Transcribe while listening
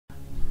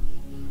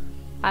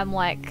I'm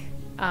like,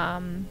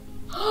 the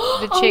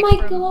Oh chick my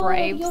from God,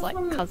 Brave's you're like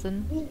from-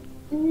 cousin.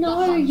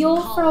 No,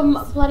 you're from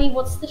bloody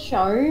what's the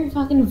show?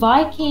 Fucking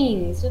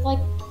Vikings. With like,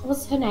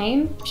 what's her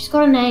name? She's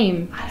got a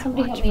name. I don't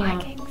Somebody watch help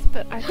me Vikings,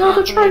 but I How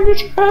can't to believe... Train Your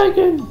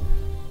Dragon!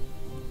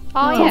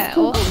 Oh No. yeah,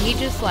 or he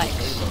just like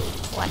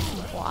left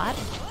and what?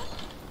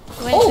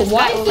 Where's Oh, this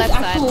why guy? is this Left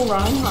actual side.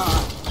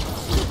 Reinhardt?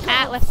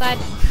 Ah, left side.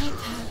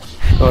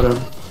 Got him.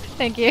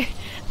 Thank you.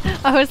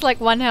 I was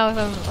like one health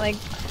and like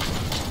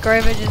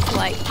Grover just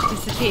like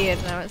disappeared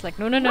and I was like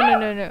no. You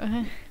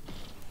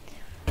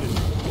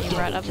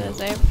right up there,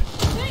 Zabe.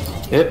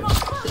 Yep.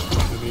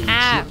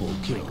 Ah! Oh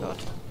my god.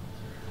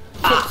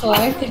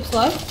 Keep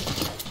slow.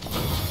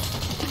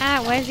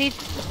 Ah, where's he?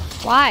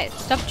 Why?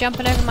 Stop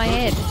jumping over my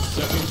head.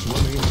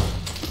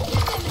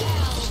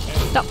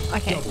 Stop.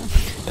 Okay.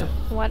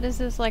 Why does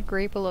this like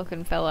Reaper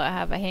looking fella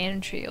have a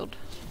hand shield?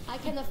 I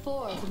can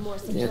afford more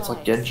supplies. Yeah, it's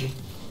like Genji.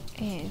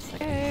 Yeah, he's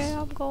like, hey,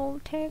 I'm gonna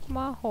take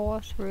my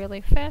horse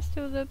really fast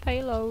to the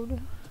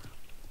payload.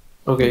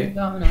 Okay.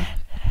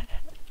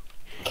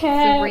 The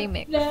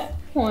remix. That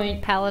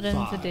point. Paladins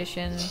 5,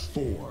 edition.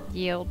 4,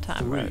 Yield time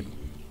 3, road.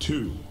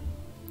 2,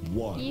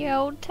 1.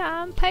 Yield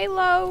time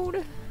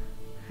payload.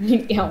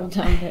 Old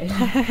time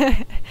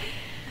payload.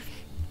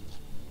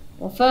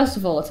 Well, first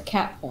of all, it's a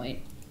cap point.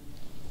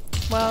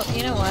 Well,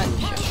 you know what?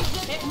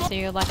 Sure. So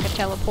you're like a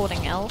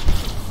teleporting elf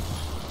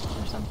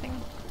or something?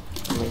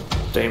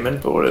 Demon,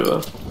 but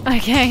whatever.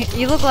 Okay,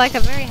 you look like a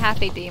very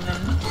happy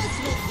demon.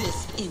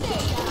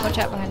 Watch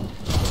out behind.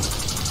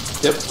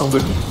 Yep, I'm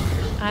good.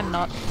 I'm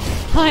not.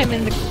 I'm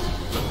in the...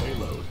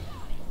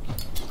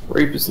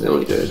 Reaper's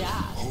nearly dead.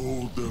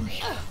 Hold them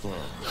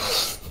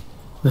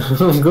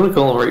I'm gonna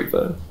call him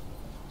Reaper.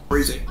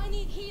 Freezing.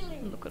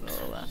 Look at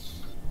all that.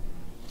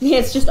 Yeah,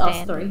 it's just us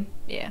And- three.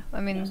 Yeah,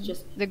 I mean, It's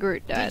just- the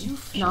Groot died.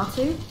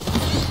 Natsu?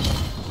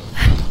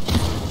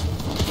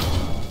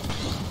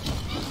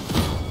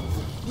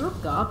 You're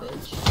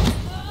garbage.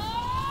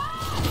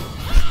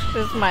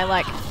 This is my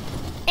like,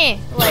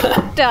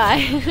 like, die.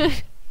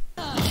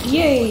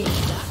 Yay!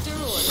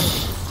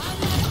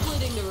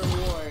 Splitting the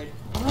reward.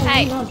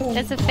 Hey,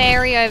 there's a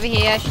fairy over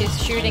here.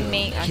 She's shooting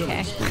me.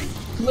 Okay.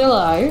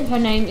 Willow. Her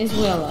name is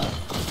Willow.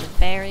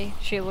 Fairy.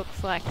 She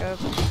looks like a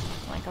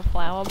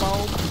flower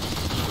bulb.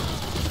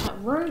 That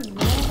rude, man.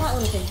 That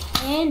would have been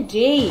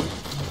handy.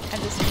 I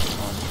just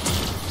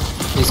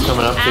respawned. He's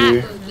coming up to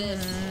you.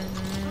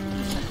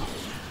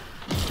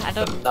 I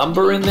The don't.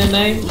 number in their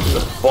name is a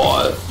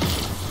 5.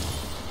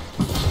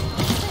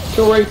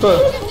 Kill Reaper!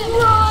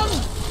 Run!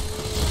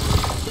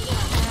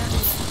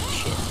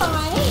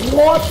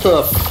 What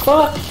the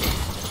fuck?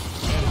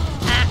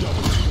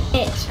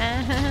 Bitch.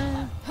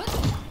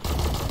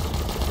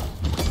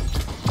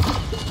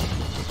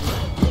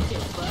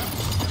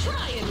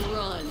 Try and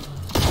run.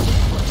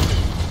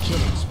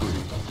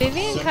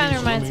 Vivian kind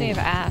of reminds me of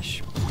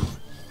Ash.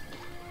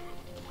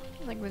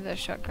 Like with a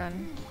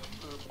shotgun.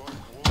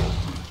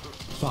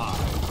 5,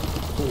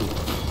 4,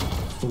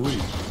 3,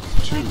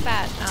 2, Like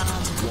that,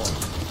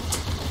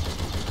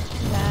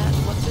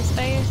 what's his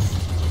face?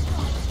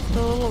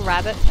 The little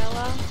rabbit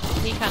fella.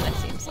 He kind of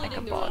seems like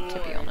a bot, to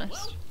be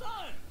honest.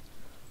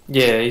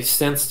 Yeah, he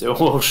stands still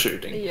while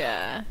shooting.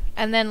 Yeah.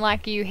 And then,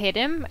 like, you hit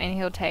him, and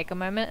he'll take a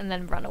moment, and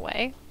then run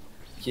away,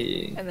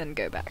 Yeah. and then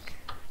go back.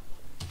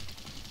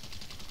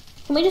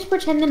 Can we just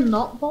pretend they're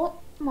not bot?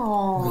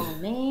 Aw,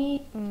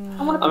 man.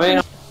 I want to I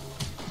mean,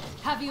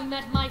 Have you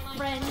met my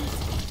friends?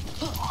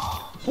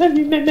 have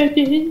you met my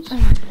bitch?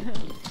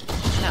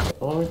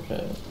 No.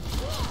 Okay.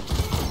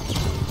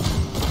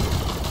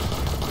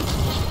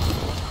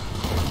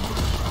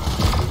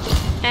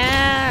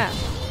 Ah!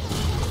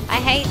 I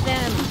hate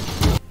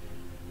them!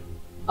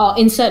 Oh,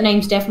 insert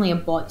name's definitely a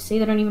bot. See,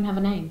 they don't even have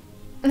a name.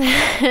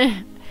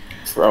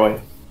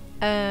 Throwing.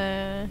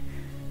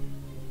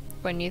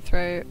 When you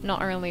throw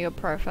not only your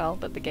profile,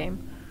 but the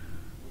game.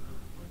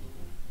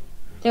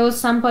 There was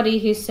somebody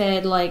who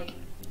said, like,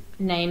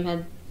 name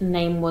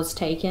was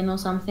taken or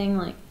something,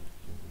 like,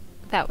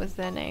 That was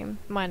their name.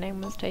 My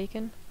name was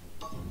taken.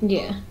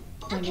 yeah.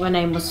 Like, my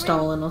name was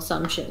stolen or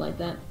some shit like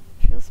that.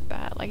 Feels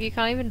bad. Like, you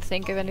can't even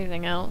think of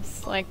anything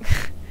else. Like,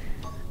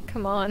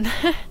 come on.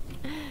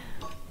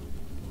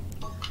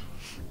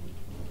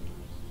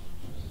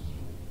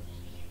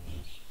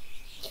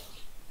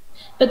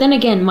 But then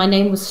again, my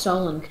name was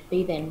stolen could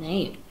be their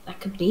name. That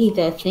could be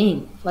their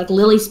thing. Like,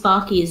 Lily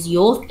Sparky is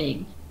your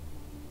thing.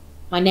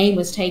 My name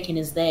was taken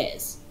as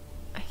theirs.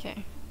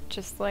 Okay.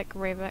 Just like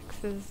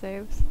Ravex's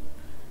saves.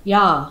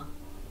 Yeah.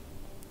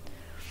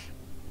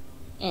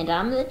 And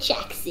I'm the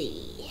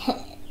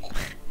Chaxi.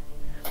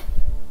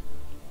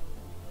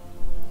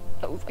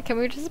 Can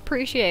we just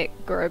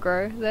appreciate Grow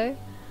though?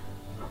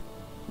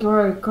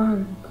 Grow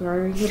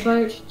your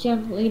boat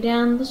gently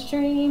down the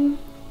stream.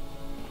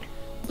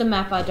 The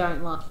map I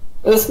don't like.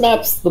 This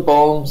map's the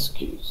bombs,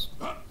 excuse.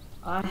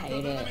 I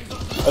hate it.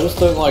 I just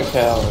don't like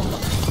how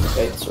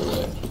gates are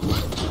there.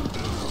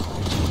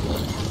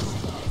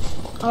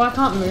 Oh, I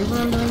can't move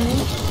when I'm doing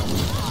this?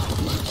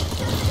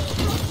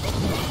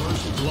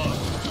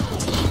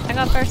 I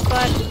got first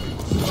blood.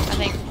 I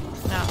think.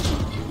 No.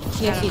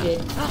 Yes, you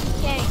did. Oh,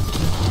 yay.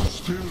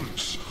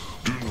 Spirits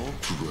do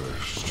not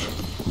rest.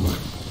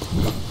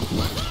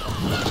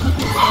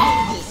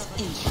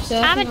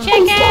 I'm a Surfing on-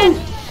 chicken!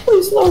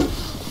 Please no.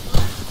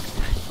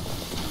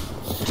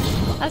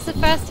 That's the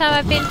first time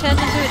I've been turned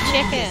into a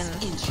chicken.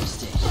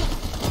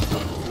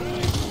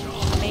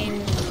 I mean...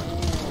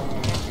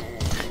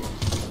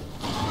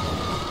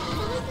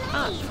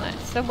 Oh,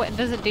 nice. So what,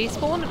 does it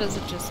despawn or does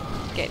it just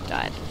get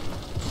died?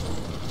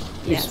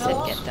 Yes, it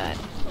get died.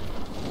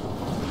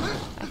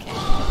 Okay.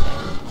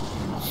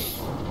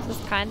 This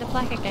is kind of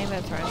like a Game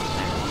of Thrones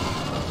now.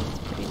 It's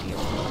pretty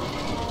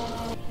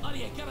beautiful. Are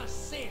you gonna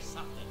say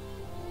something?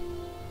 Oh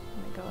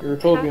my god. You were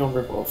told me on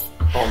ripoff.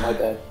 Oh my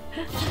bad.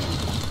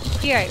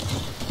 Yo,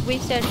 we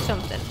said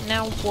something.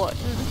 Now what?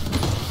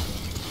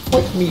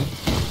 Fuck me.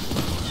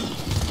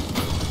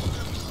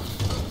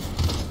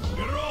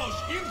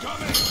 Mirage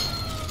incoming!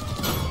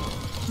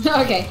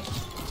 Okay.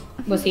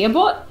 Was he a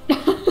bot?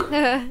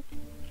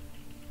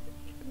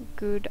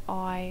 Good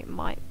eye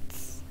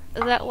mites.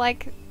 Is that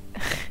like...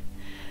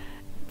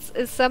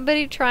 is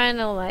somebody trying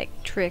to like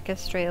trick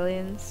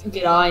Australians?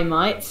 Good eye,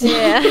 mates.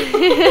 Yeah.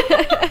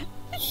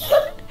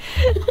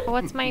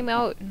 What's my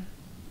emote?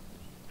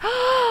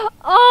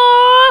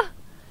 Oh!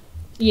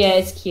 Yeah,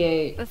 it's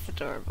cute. That's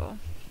adorable.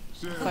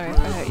 Sorry if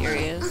I hurt your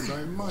ears.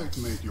 I might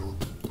make you.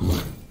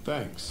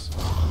 Thanks.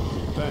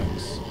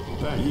 Thanks.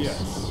 Thanks.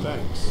 Yes.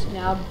 Thanks.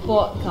 Now, a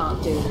bot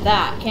can't do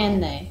that, can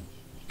they?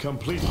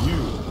 Complete you.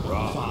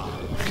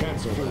 5.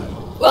 Cancel that.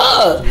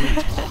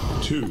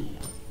 Ah! 2.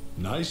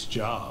 Nice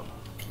job.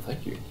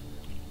 Thank you.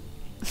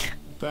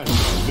 Thanks.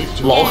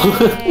 Victory. Lol.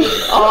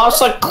 Oh,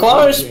 so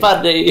close,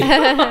 buddy.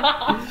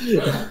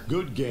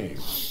 Good game.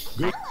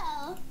 Good.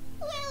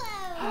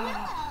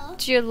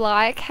 Do you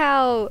like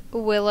how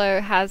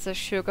Willow has a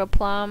sugar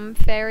plum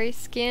fairy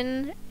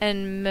skin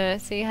and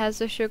Mercy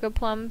has a sugar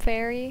plum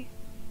fairy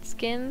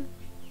skin?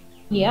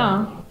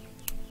 Yeah.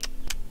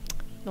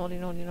 Naughty,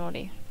 naughty,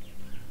 naughty.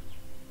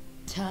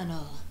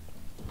 Tunnel.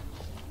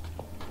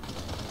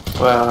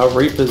 Wow,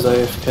 Reaper's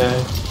AFK.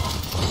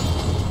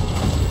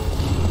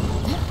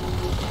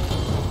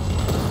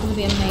 It would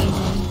be amazing.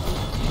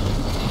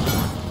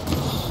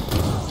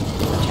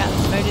 Watch out,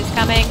 this mood is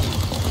coming.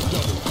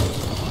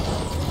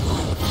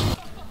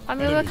 I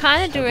mean, we're Enemy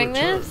kind of have doing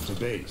returned this. to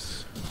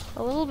base.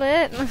 A little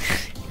bit.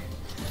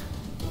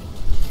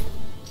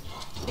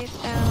 Sit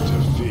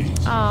down. Defeat.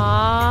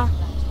 Aww.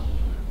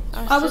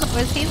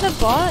 Was he the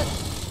bot?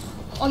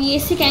 Oh,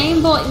 yes, a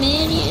game bot,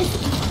 man, yes.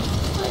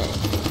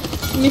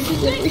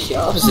 Misses every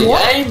shot. What's he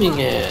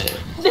aiming at?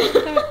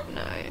 Don't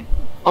know.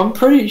 I'm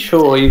pretty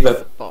sure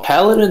either Bot.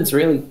 Paladins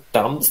really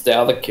dumped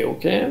down the kill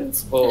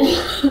cams or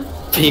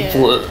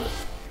people Yeah.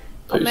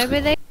 are. Or maybe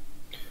they.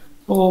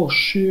 Oh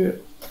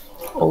shit.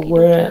 A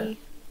rat.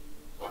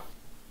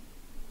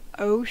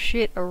 Oh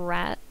shit, a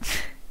rat.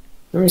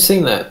 Have you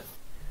seen that?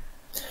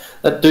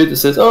 That dude that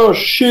says, "Oh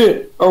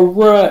shit, a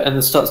rat," and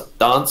then starts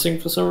dancing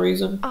for some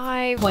reason.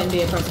 I. Point and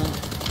be a present.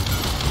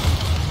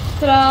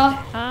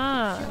 Ta-da!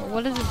 Ah,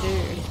 what does it do?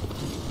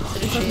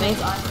 It just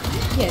makes eyes.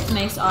 Yeah, it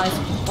makes eyes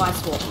twice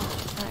swap.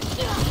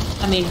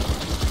 I mean,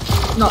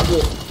 not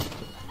warp.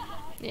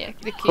 Yeah,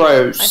 the cute.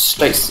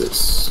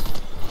 Cryostasis.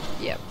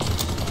 Yep.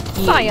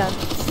 Yeah. Science.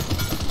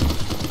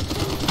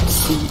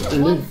 See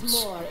balloons.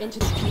 More into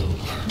the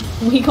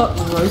cave. We got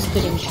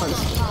roasted and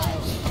toasted.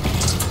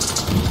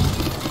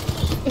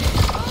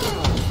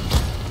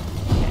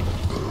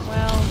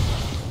 Well,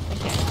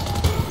 okay.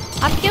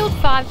 I've killed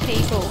 5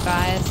 people,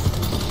 guys.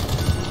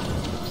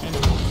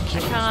 I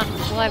can't.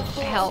 Well, I've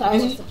helped.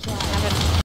 So,